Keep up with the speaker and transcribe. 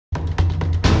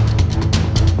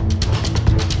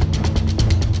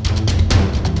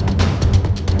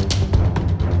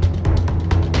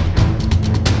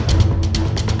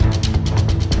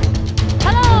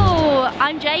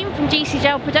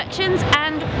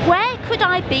could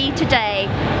I be today?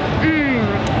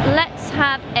 Let's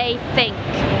have a think.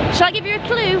 Shall I give you a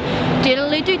clue?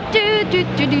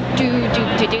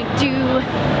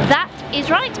 That is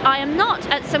right, I am not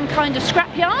at some kind of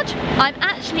scrapyard. I'm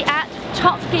actually at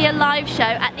Top Gear live show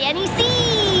at the NEC.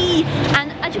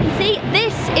 And as you can see,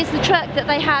 this is the truck that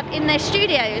they have in their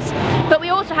studios. But we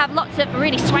also have lots of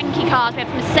really swanky cars. We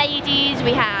have Mercedes,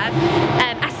 we have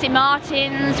Aston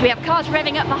Martins, we have cars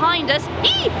revving up behind us.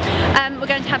 We're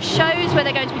going to have shows where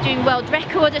they're going to be doing world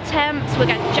record attempts. We're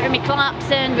going to Jeremy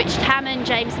Clarkson, Richard Hammond,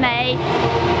 James May,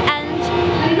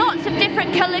 and lots of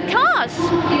different coloured cars.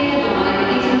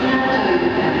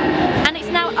 And it's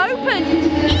now open.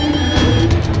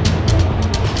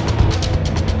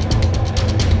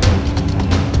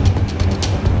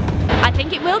 I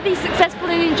think it will be successful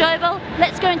and enjoyable.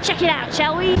 Let's go and check it out,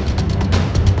 shall we?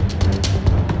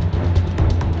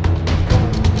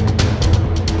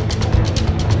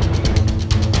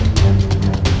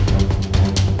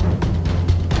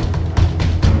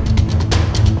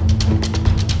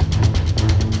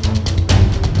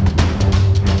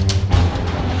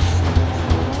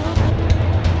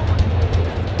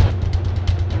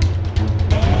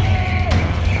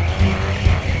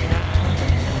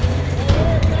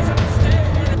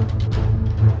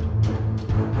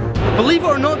 Believe it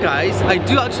or not guys, I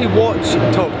do actually watch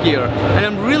Top Gear and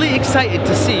I'm really excited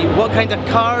to see what kind of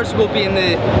cars will be in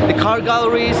the car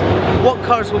galleries, what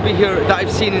cars will be here that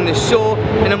I've seen in the show,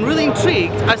 and I'm really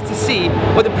intrigued as to see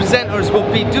what the presenters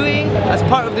will be doing as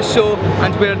part of the show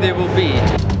and where they will be.